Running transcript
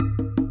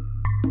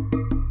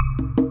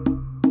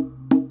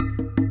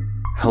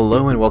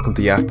Hello and welcome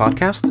to YAF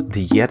Podcast,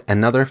 the yet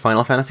another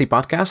Final Fantasy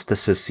podcast.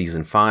 This is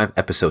Season 5,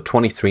 Episode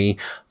 23,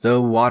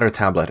 The Water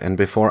Tablet. And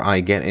before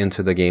I get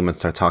into the game and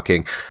start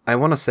talking, I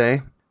want to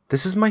say,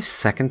 this is my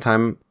second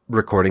time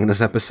recording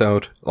this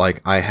episode. Like,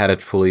 I had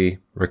it fully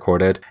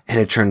recorded, and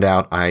it turned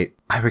out I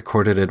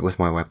recorded it with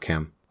my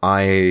webcam.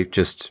 I'm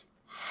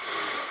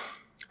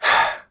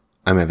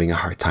having a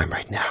hard time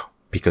right now.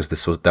 Because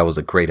that was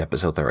a great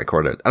episode that I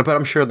recorded, but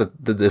I'm sure that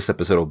this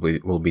episode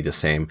will be the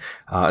same,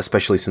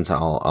 especially since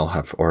I'll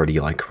have already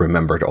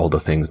remembered all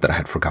the things that I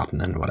had forgotten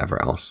and whatever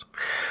else.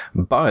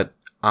 But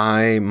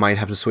I might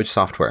have to switch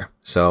software,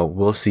 so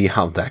we'll see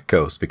how that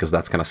goes because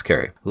that's kind of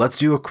scary. Let's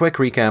do a quick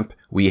recap.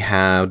 We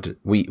had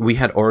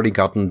already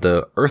gotten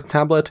the Earth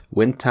Tablet,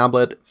 Wind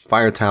Tablet,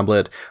 Fire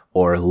Tablet,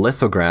 or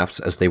lithographs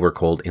as they were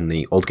called in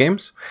the old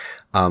games.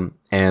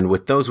 And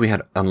with those, we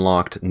had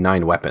unlocked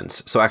 9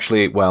 weapons. So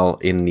actually,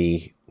 in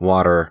the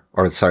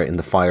in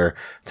the Fire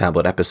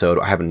Tablet episode,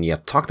 I haven't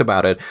yet talked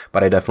about it,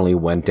 but I definitely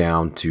went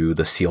down to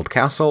the sealed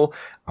castle,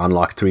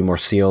 unlocked 3 more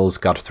seals,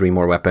 got 3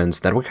 more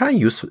weapons that were kind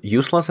of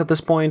useless at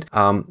this point,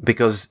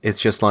 because it's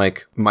just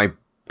my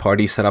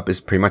party setup is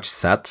pretty much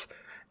set.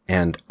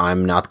 And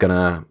I'm not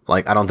gonna,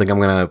 I don't think I'm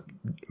gonna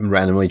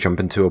randomly jump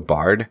into a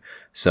Bard.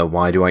 So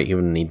why do I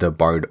even need the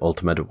Bard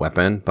ultimate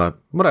weapon? But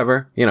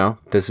whatever,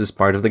 this is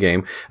part of the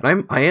game.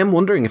 And I am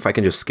wondering if I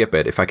can just skip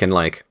it. If I can,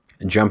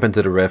 jump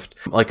into the Rift.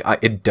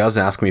 It does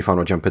ask me if I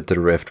want to jump into the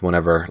Rift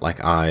whenever,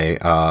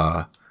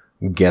 I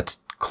get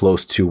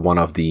close to one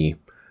of the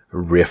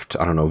Rift,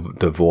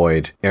 the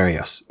Void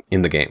areas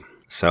in the game.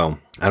 So,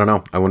 I don't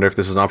know. I wonder if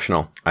this is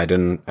optional. I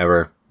didn't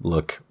ever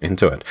look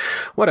into it.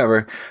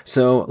 Whatever.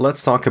 So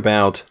let's talk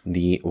about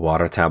the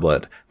Water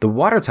Tablet. The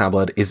Water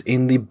Tablet is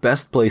in the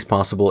best place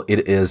possible.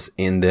 It is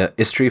in the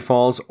Istri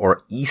Falls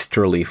or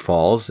Easterly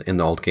Falls in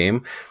the old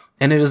game.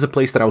 And it is a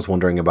place that I was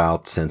wondering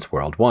about since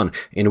World 1.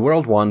 In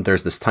World 1,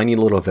 there's this tiny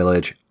little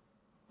village.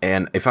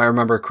 And if I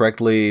remember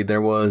correctly,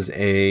 there was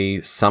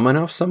a summon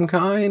of some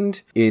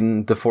kind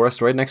in the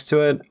forest right next to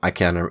it. I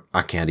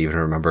can't even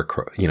remember,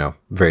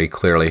 very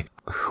clearly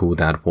who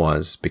that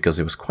was because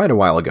it was quite a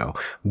while ago.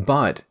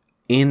 But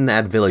in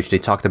that village, they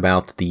talked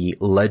about the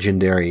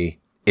legendary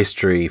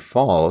Istri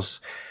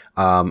Falls.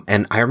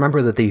 And I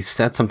remember that they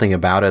said something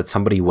about it.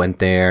 Somebody went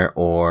there,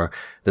 or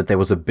that there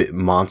was a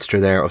monster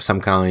there of some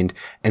kind.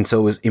 And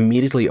so it was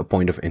immediately a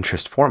point of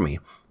interest for me.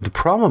 The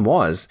problem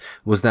was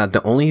that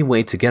the only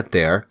way to get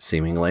there,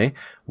 seemingly,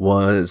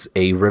 was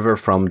a river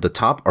from the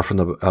top, or from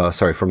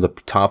the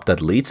top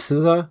that leads to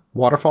the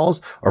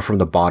waterfalls, or from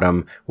the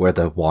bottom where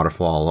the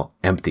waterfall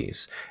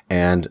empties.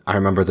 And I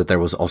remember that there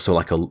was also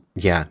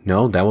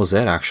that was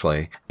it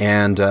actually.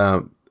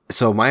 And,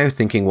 so my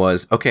thinking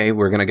was, okay,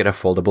 we're going to get a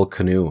foldable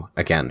canoe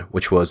again,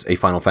 which was a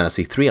Final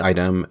Fantasy III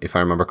item, if I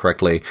remember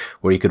correctly,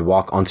 where you could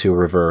walk onto a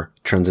river,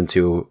 turns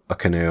into a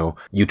canoe,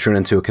 you turn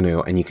into a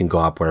canoe, and you can go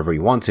up wherever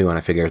you want to, and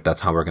I figured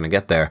that's how we're going to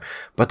get there.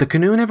 But the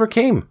canoe never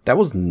came. That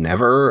was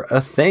never a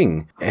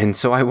thing. And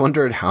so I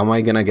wondered, how am I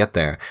going to get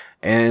there?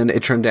 And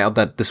it turned out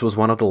that this was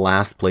one of the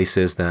last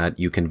places that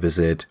you can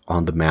visit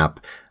on the map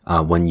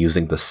when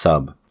using the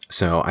sub.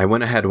 So I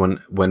went ahead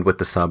went with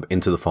the sub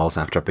into the falls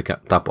after I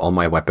picked up all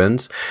my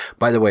weapons.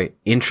 By the way,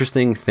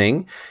 interesting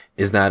thing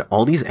is that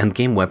all these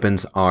endgame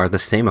weapons are the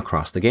same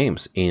across the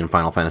games in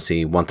Final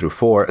Fantasy 1 through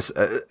 4.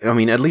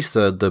 At least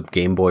the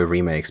Game Boy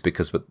remakes,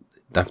 because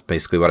that's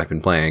basically what I've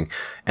been playing,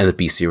 and the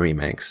PC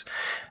remakes.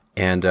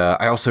 And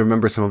I also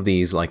remember some of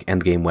these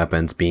endgame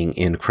weapons being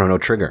in Chrono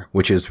Trigger,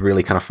 which is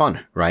really kind of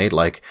fun, right?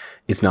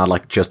 It's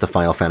not just a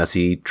Final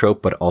Fantasy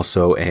trope, but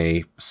also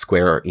a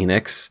Square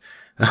Enix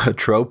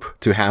trope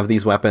to have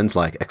these weapons.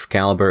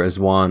 Excalibur is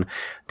one,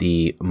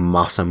 the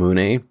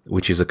Masamune,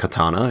 which is a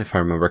katana, if I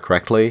remember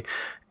correctly,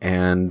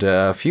 and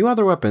a few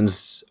other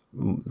weapons.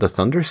 The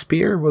Thunder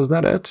Spear, was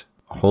that it?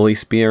 Holy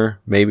Spear,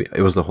 maybe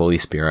it was the Holy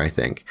Spear, I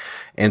think.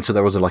 And so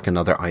there was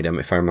another item,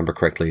 if I remember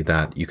correctly,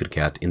 that you could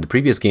get in the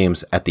previous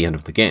games at the end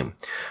of the game.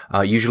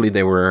 Usually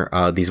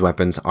these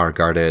weapons are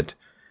guarded.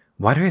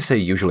 Why do I say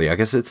usually? I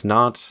guess it's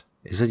not.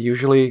 Is it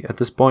usually at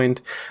this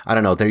point? I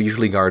don't know. They're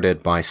usually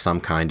guarded by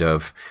some kind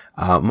of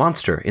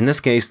monster. In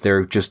this case,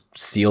 they're just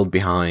sealed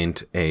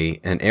behind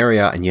an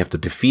area, and you have to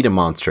defeat a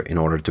monster in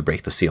order to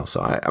break the seal.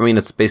 So,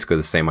 it's basically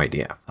the same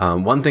idea.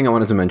 One thing I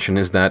wanted to mention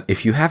is that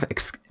if you have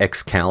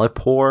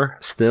Excalibur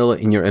still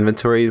in your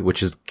inventory,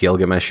 which is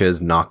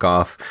Gilgamesh's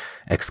knockoff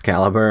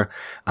Excalibur,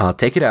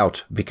 take it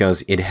out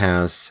because it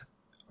has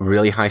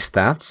really high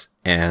stats,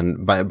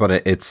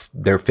 but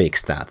they're fake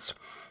stats.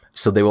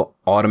 So they will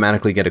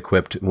automatically get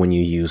equipped when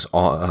you use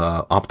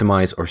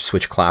optimize or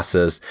switch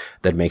classes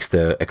that makes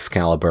the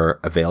Excalibur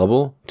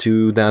available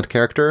to that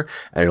character,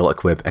 and it'll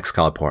equip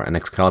Excalibur. And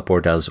Excalibur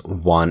does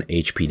 1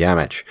 HP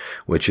damage,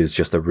 which is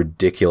just a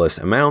ridiculous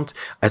amount.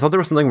 I thought there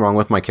was something wrong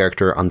with my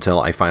character until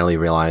I finally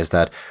realized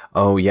that,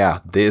 oh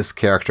yeah, this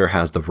character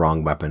has the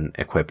wrong weapon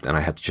equipped, and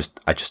I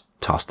just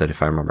tossed it,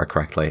 if I remember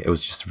correctly. It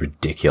was just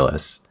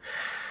ridiculous.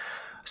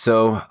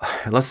 So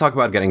let's talk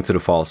about getting to the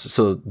falls.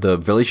 So the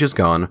village is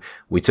gone.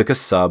 We took a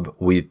sub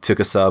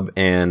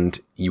and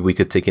we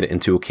could take it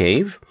into a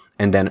cave.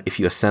 And then if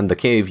you ascend the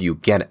cave, you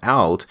get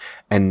out.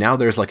 And now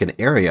there's like an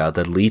area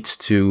that leads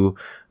to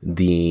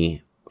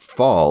the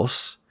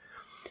falls.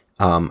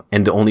 And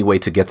the only way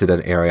to get to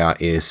that area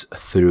is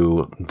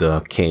through the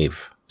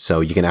cave.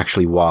 So you can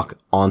actually walk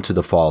onto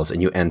the falls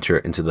and you enter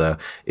into the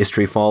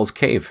Istri Falls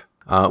cave.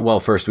 Well,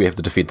 first we have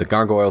to defeat the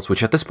gargoyles,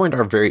 which at this point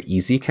are very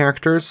easy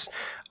characters.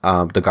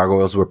 The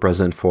gargoyles were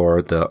present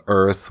for the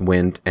earth,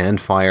 wind, and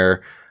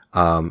fire.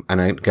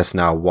 And I guess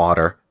now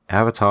water.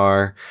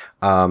 Avatar.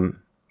 The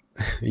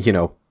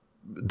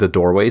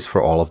doorways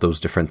for all of those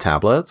different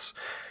tablets.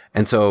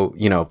 And so,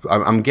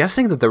 I'm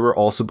guessing that they were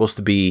all supposed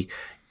to be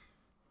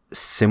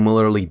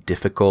similarly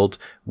difficult,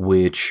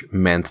 which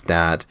meant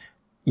that,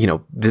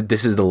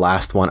 this is the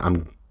last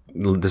one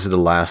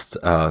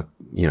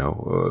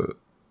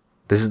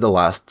this is the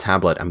last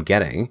tablet I'm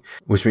getting,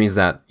 which means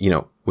that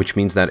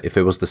if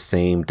it was the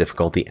same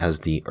difficulty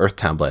as the Earth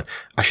tablet,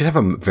 I should have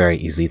a very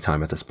easy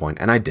time at this point.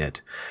 And I did.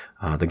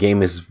 The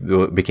game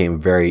became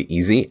very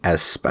easy,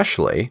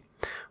 especially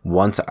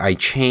once I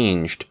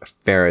changed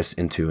Faris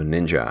into a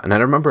ninja. And I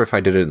don't remember if I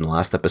did it in the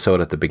last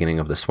episode at the beginning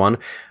of this one,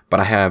 but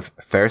I have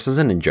Faris as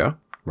a ninja,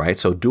 right?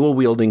 So dual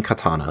wielding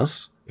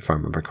katanas, if I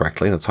remember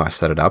correctly. That's how I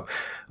set it up.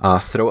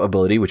 Throw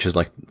ability, which is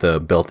like the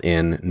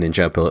built-in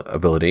ninja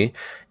ability,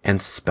 and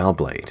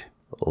Spellblade.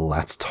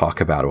 Let's talk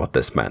about what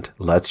this meant.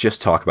 Let's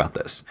just talk about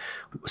this.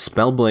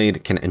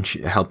 Spellblade can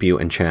help you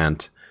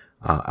enchant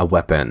a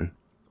weapon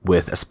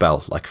with a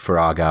spell like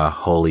Firaga,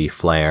 Holy,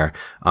 Flare.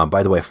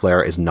 By the way,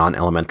 Flare is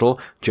non-elemental.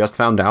 Just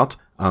found out.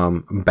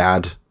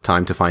 Bad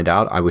time to find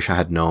out. I wish I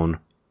had known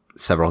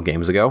several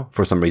games ago.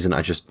 For some reason,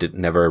 I just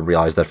never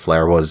realized that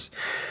Flare was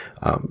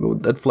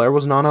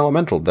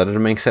non-elemental. That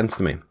didn't make sense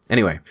to me.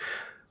 Anyway,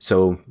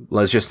 so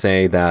let's just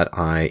say that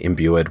I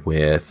imbue it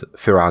with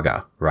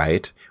Firaga,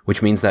 right?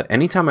 Which means that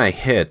anytime I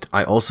hit,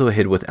 I also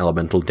hit with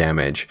elemental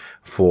damage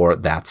for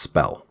that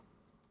spell.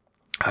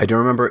 I don't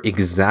remember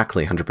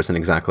 100%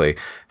 exactly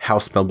how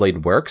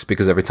Spellblade works,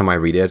 because every time I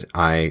read it,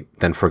 I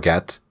then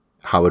forget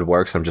how it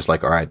works. I'm just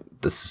like, all right,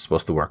 this is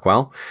supposed to work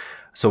well.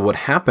 So what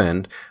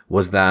happened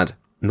was that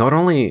not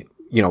only,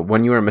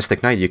 when you're a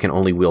Mystic Knight, you can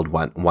only wield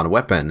one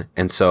weapon.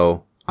 And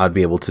so I'd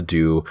be able to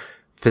do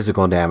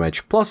physical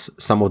damage plus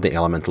some of the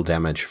elemental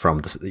damage from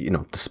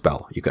the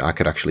spell. I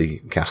could actually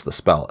cast the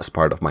spell as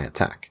part of my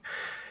attack.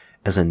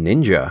 As a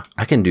ninja,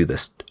 I can do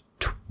this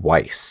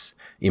twice.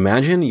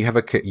 Imagine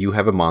you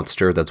have a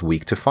monster that's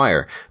weak to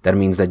fire. That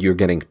means that you're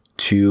getting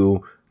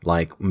two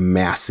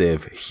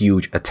massive,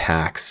 huge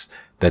attacks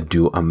that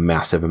do a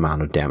massive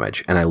amount of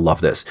damage. And I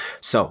love this.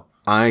 So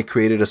I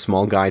created a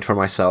small guide for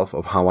myself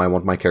of how I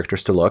want my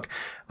characters to look.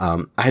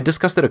 I had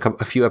discussed it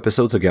a few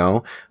episodes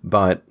ago,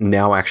 but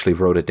now I actually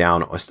wrote it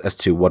down as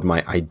to what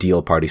my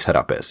ideal party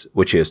setup is,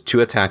 which is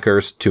 2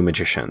 attackers, 2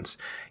 magicians.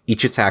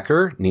 Each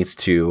attacker needs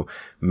to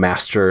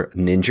master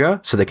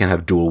ninja so they can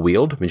have dual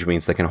wield, which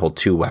means they can hold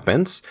 2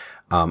 weapons.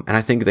 And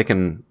I think they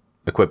can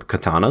equip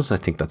katanas. I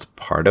think that's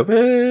part of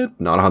it.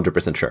 Not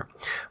 100% sure.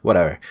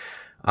 Whatever.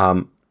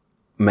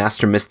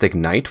 Master Mystic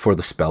Knight for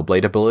the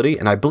Spellblade ability.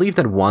 And I believe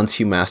that once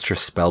you master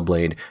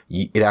Spellblade,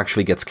 it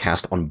actually gets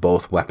cast on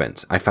both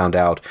weapons. I found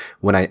out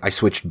when I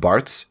switched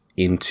Bartz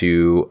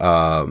into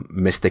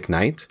Mystic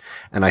Knight,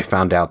 and I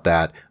found out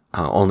that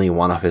only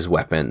one of his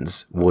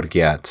weapons would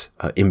get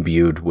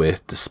imbued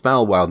with the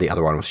spell, while the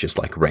other one was just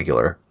like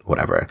regular,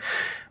 whatever.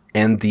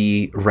 And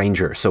the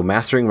Ranger. So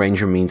mastering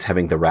Ranger means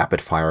having the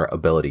rapid fire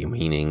ability,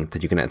 meaning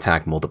that you can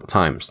attack multiple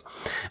times.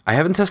 I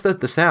haven't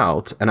tested this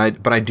out,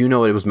 but I do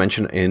know it was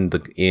mentioned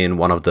in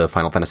one of the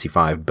Final Fantasy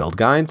V build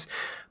guides.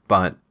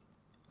 But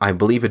I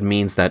believe it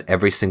means that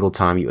every single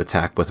time you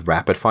attack with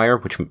rapid fire,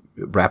 which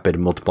rapid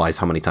multiplies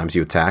how many times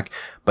you attack,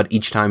 but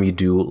each time you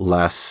do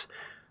less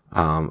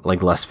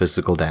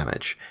physical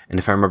damage. And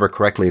if I remember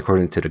correctly,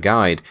 according to the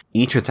guide,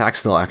 each attack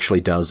still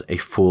actually does a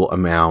full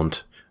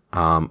amount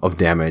of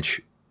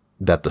damage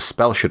that the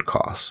spell should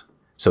cause.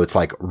 So it's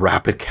like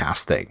rapid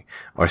casting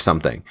or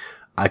something.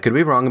 I could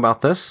be wrong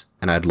about this,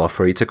 and I'd love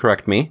for you to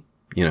correct me,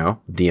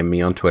 DM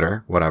me on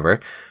Twitter,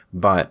 whatever.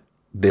 But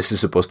this is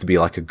supposed to be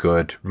like a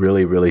good,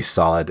 really, really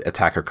solid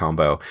attacker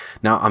combo.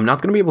 Now, I'm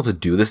not going to be able to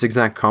do this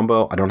exact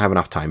combo. I don't have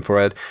enough time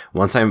for it.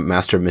 Once I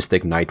master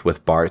Mystic Knight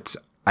with Bartz,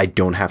 I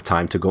don't have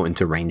time to go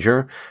into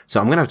Ranger. So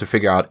I'm going to have to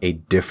figure out a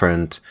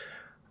different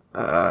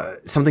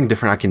something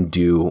different I can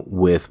do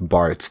with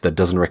Bartz that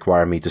doesn't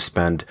require me to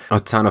spend a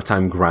ton of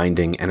time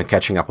grinding and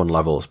catching up on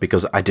levels,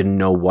 because I didn't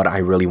know what I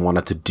really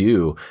wanted to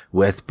do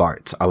with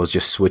Bartz. I was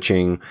just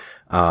switching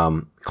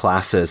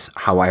classes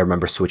how I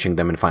remember switching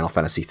them in Final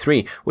Fantasy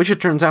III, which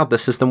it turns out the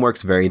system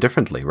works very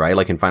differently, right?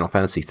 Like in Final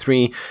Fantasy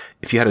III,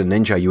 if you had a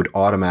ninja, you would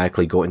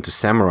automatically go into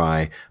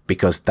samurai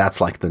because that's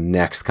like the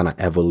next kind of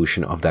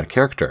evolution of that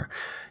character.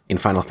 In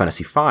Final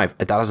Fantasy V,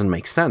 that doesn't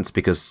make sense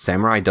because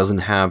samurai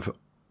doesn't have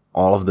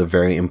all of the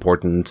very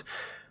important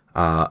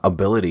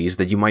abilities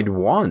that you might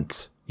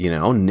want.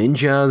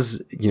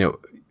 Ninjas,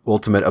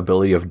 ultimate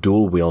ability of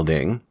dual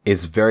wielding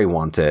is very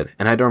wanted,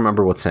 and I don't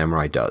remember what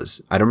Samurai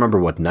does. I don't remember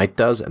what Knight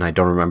does, and I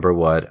don't remember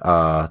what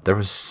there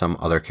was some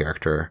other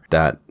character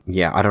that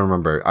I don't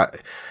remember.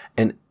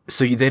 And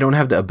so they don't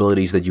have the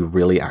abilities that you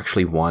really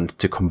actually want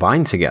to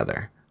combine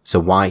together. So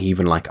why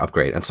even like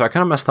upgrade? And so I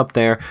kind of messed up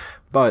there,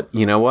 but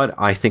you know what?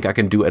 I think I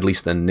can do at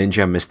least a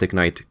Ninja Mystic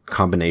Knight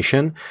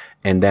combination,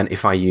 and then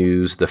if I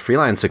use the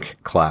Freelancer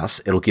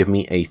class, it'll give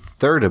me a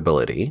third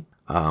ability.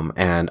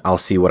 And I'll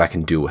see what I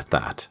can do with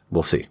that.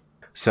 We'll see.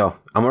 So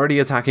I'm already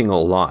attacking a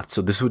lot.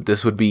 So this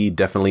would be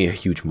definitely a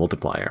huge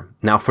multiplier.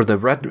 Now for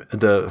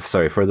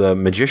the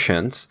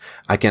magicians,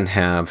 I can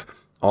have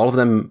all of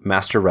them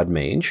master Red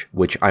Mage,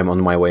 which I'm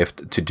on my way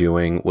to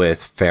doing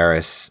with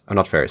Lena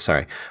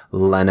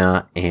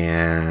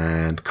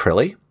and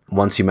Krilly.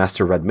 Once you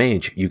master Red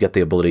Mage, you get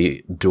the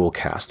ability Dual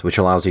Cast, which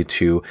allows you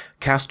to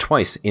cast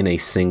twice in a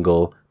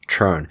single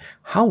turn.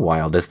 How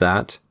wild is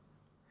that?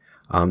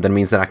 That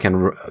means that I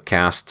can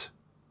cast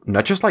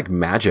not just like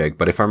magic,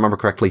 but if I remember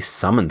correctly,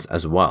 summons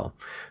as well.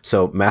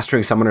 So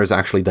mastering Summoner is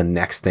actually the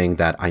next thing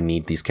that I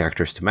need these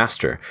characters to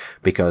master,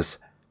 because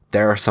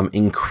there are some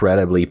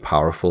incredibly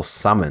powerful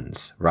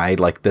summons, right?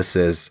 Like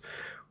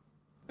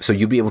so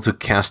you'd be able to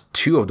cast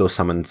 2 of those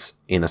summons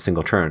in a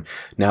single turn.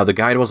 Now, the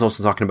guide was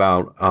also talking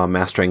about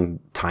mastering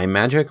Time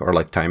Magic or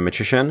like Time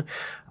Magician.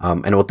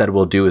 And what that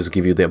will do is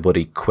give you the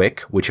ability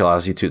Quick, which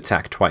allows you to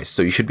attack twice.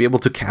 So you should be able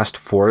to cast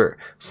 4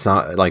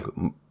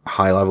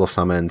 high-level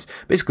summons,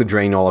 basically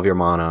drain all of your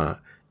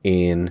mana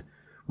in,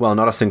 well,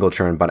 not a single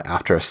turn, but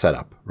after a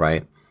setup,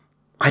 right?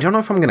 I don't know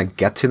if I'm going to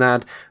get to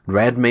that.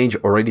 Red Mage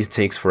already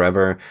takes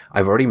forever.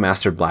 I've already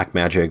mastered Black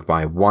Magic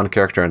by one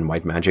character and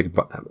White Magic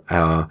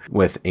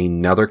with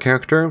another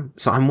character.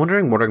 So I'm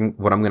wondering what I'm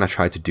going to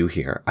try to do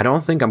here. I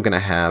don't think I'm going to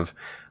have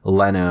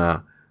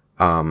Lena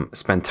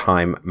spend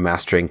time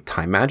mastering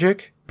Time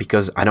Magic,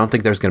 because I don't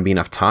think there's going to be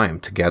enough time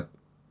to get...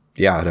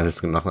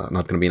 there's not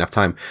going to be enough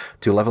time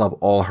to level up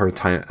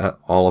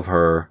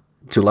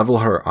to level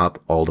her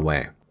up all the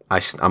way.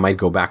 I might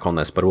go back on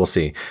this, but we'll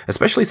see.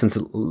 Especially since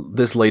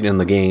this late in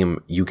the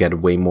game, you get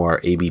way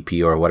more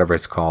ABP or whatever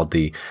it's called,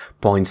 the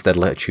points that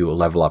let you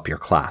level up your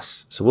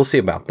class. So we'll see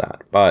about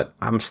that. But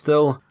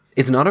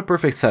it's not a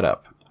perfect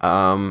setup.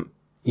 And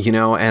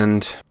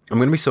I'm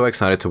going to be so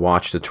excited to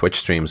watch the Twitch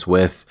streams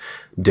with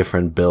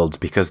different builds,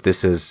 because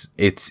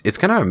it's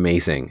kind of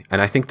amazing.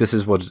 And I think this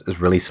is what is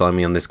really selling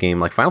me on this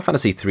game. Like Final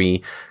Fantasy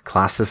III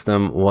class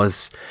system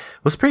was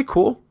pretty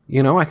cool.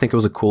 I think it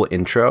was a cool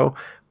intro.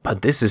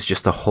 But this is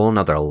just a whole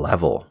nother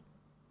level.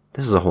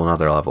 All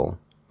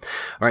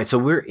right, so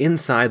we're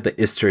inside the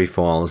Istari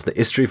Falls. The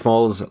Istari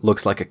Falls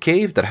looks like a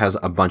cave that has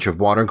a bunch of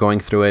water going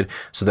through it.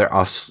 So there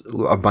are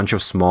a bunch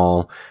of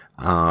small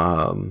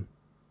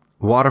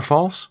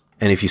waterfalls.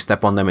 And if you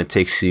step on them, it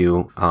takes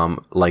you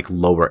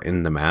lower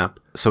in the map.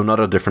 So not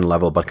a different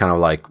level, but kind of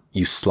like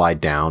you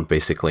slide down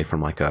basically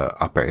from like a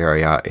upper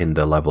area in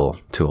the level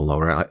to a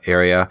lower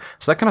area.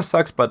 So that kind of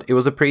sucks, but it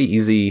was a pretty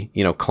easy,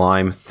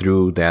 climb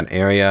through that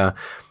area.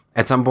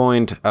 At some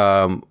point,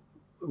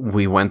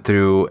 we went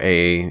through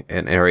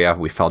an area,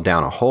 we fell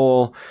down a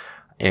hole.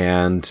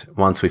 And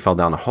once we fell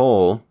down a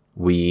hole,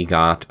 we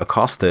got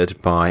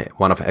accosted by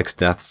one of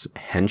Exdeath's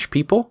hench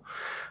people.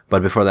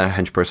 But before that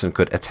hench person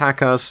could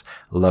attack us,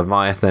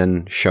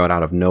 Leviathan showed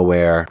out of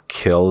nowhere,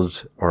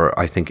 killed, or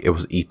I think it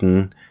was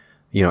eaten,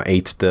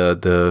 ate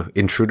the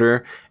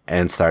intruder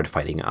and started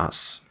fighting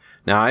us.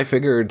 Now, I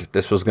figured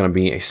this was going to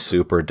be a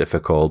super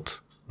difficult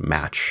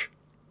match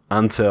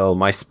until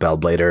my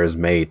Spellbladers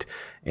made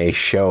a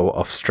show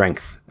of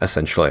strength,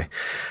 essentially.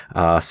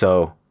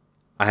 So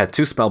I had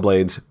 2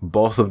 Spellblades,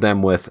 both of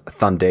them with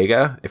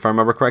Thundega, if I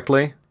remember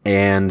correctly,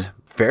 and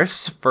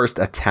Fair's first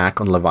attack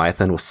on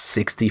Leviathan was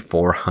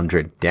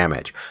 6,400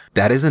 damage.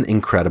 That is an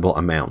incredible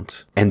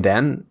amount. And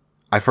then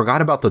I forgot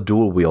about the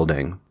dual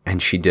wielding,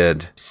 and she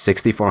did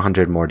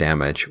 6,400 more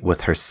damage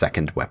with her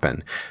second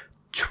weapon.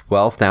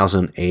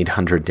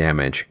 12,800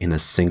 damage in a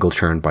single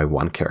turn by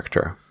one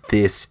character.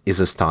 This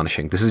is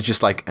astonishing. This is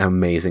just like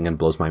amazing and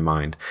blows my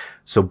mind.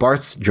 So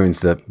Bartz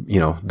joins the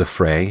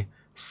fray.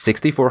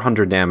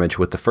 6,400 damage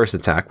with the first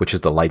attack, which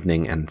is the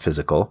lightning and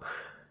physical.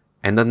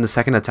 And then the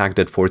second attack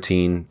did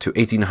 14 to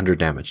 1,800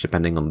 damage,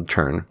 depending on the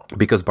turn.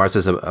 Because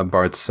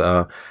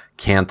Bartz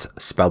can't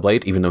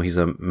Spellblade, even though he's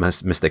a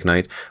Mystic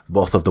Knight,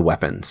 both of the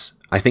weapons.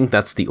 I think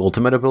that's the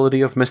ultimate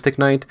ability of Mystic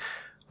Knight.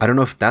 I don't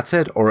know if that's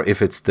it, or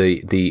if it's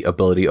the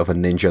ability of a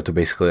ninja to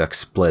basically like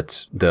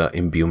split the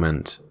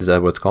imbuement. Is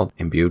that what it's called?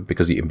 Imbued?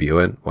 Because you imbue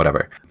it?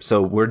 Whatever. So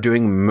we're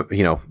doing,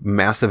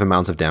 massive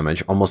amounts of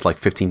damage, almost like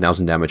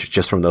 15,000 damage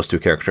just from those 2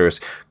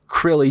 characters.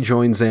 Krilly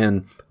joins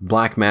in,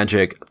 Black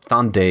Magic,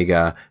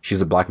 Thundega.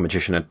 She's a Black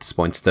Magician at this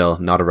point still,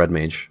 not a Red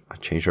Mage. I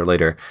changed her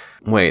later.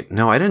 Wait,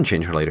 no, I didn't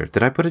change her later.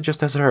 Did I put it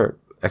just as her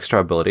extra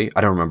ability?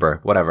 I don't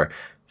remember. Whatever.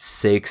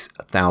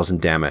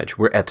 6,000 damage.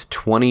 We're at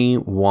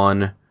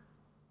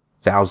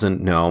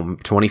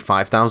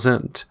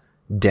 25,000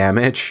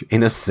 damage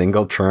in a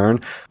single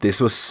turn.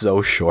 This was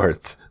so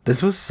short.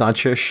 This was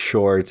such a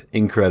short,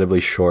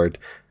 incredibly short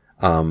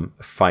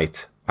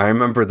fight. I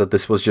remember that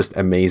this was just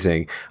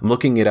amazing. I'm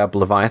looking it up.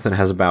 Leviathan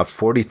has about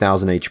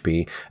 40,000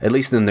 HP, at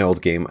least in the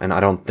old game, and I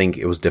don't think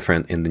it was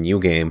different in the new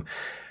game.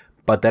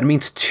 But that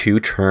means 2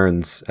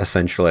 turns,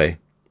 essentially.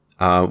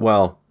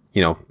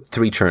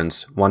 3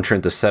 turns. 1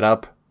 turn to set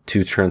up,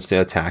 2 turns to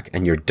attack,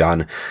 and you're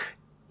done.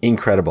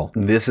 Incredible.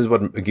 This is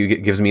what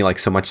gives me like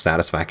so much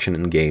satisfaction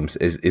in games,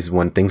 is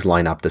when things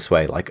line up this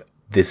way. Like,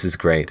 this is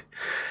great.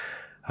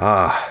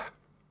 I'm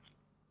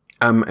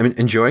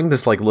enjoying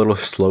this like little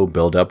slow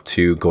build up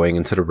to going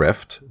into the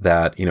Rift,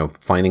 that,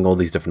 finding all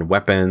these different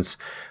weapons,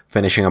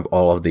 finishing up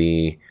all of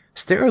the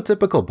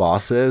stereotypical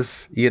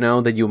bosses,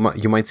 that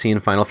you might see in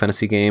Final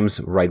Fantasy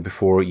games right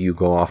before you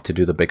go off to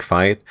do the big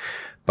fight.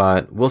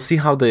 But we'll see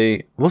how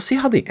the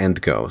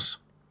end goes.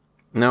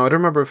 Now, I don't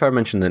remember if I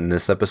mentioned it in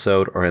this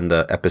episode or in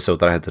the episode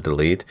that I had to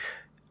delete.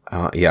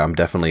 I'm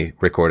definitely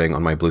recording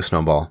on my Blue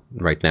Snowball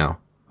right now.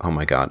 Oh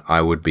my god,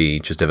 I would be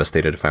just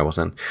devastated if I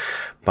wasn't.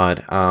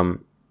 But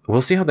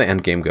we'll see how the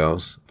end game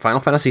goes. Final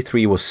Fantasy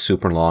III was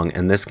super long,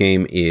 and this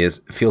game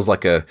feels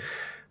like a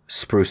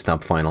spruced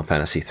up Final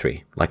Fantasy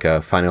III. Like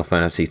a Final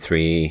Fantasy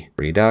III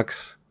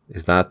Redux?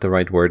 Is that the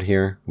right word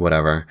here?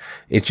 Whatever.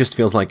 It just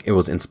feels like it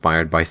was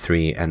inspired by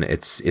 3 and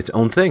it's its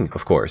own thing,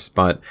 of course.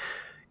 But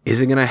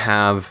is it going to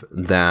have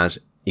that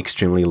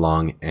extremely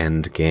long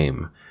end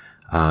game?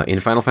 In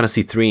Final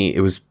Fantasy III,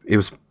 it was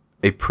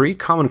a pretty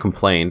common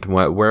complaint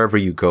wherever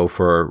you go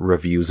for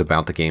reviews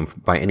about the game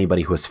by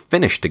anybody who has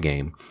finished the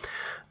game,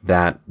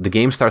 that the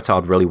game starts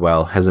out really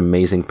well, has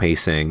amazing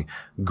pacing,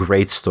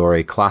 great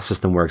story, class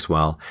system works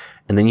well,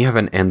 and then you have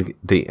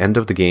the end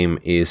of the game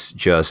is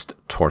just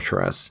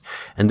torturous.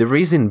 And the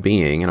reason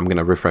being, and I'm going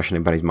to refresh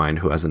anybody's mind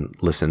who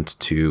hasn't listened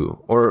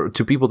to, or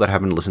to people that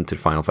haven't listened to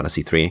Final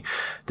Fantasy III,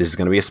 this is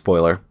going to be a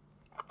spoiler,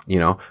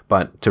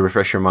 but to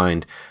refresh your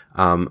mind,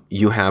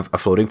 you have a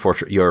floating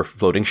fortress, your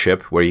floating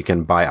ship where you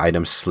can buy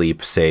items,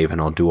 sleep, save,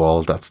 and I'll do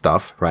all that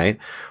stuff, right?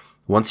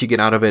 Once you get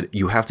out of it,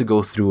 you have to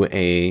go through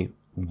a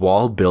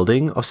wall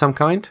building of some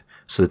kind.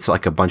 So it's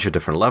like a bunch of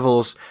different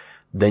levels.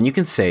 Then you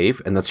can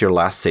save, and that's your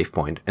last save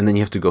point. And then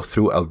you have to go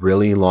through a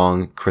really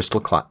long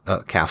crystal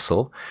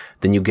castle.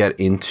 Then you get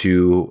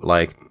into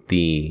like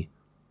the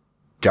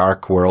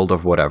dark world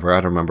of whatever.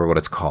 I don't remember what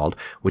it's called,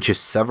 which is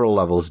several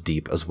levels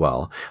deep as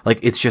well. Like,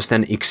 it's just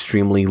an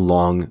extremely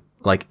long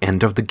like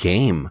end of the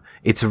game.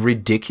 It's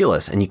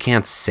ridiculous, and you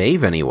can't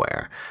save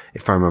anywhere,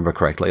 if I remember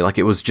correctly. Like,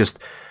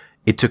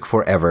 it took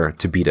forever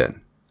to beat it.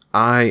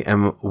 I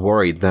am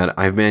worried that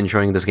I've been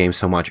enjoying this game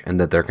so much and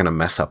that they're going to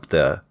mess up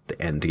the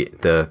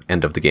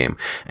end of the game.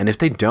 And if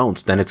they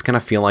don't, then it's going to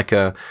feel like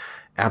a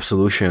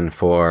absolution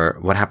for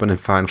what happened in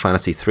Final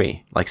Fantasy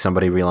III. Like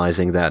somebody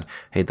realizing that,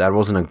 hey, that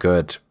wasn't a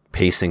good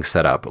pacing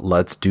setup.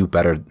 Let's do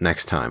better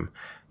next time.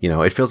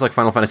 It feels like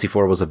Final Fantasy IV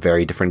was a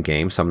very different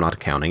game, so I'm not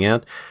counting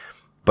it.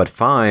 But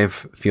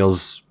 5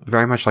 feels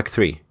very much like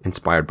 3,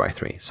 inspired by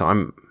 3. So I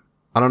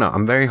don't know,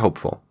 I'm very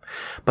hopeful.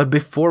 But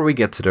before we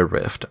get to the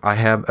Rift, I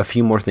have a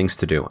few more things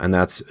to do, and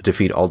that's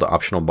defeat all the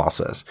optional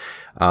bosses.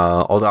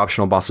 All the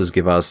optional bosses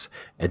give us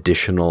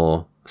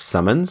additional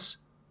summons,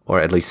 or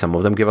at least some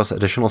of them give us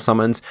additional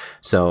summons.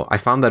 So I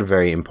found that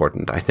very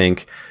important. I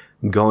think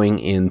going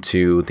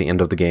into the end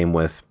of the game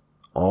with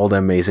all the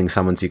amazing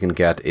summons you can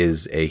get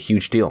is a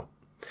huge deal.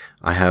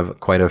 I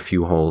have quite a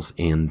few holes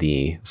in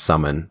the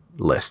summon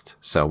list,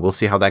 so we'll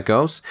see how that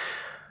goes.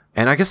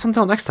 And I guess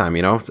until next time,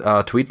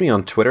 tweet me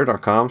on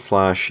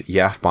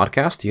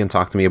twitter.com/YAFpodcast. You can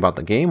talk to me about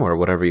the game or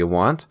whatever you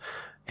want.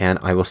 And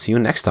I will see you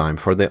next time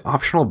for the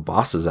optional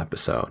bosses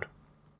episode.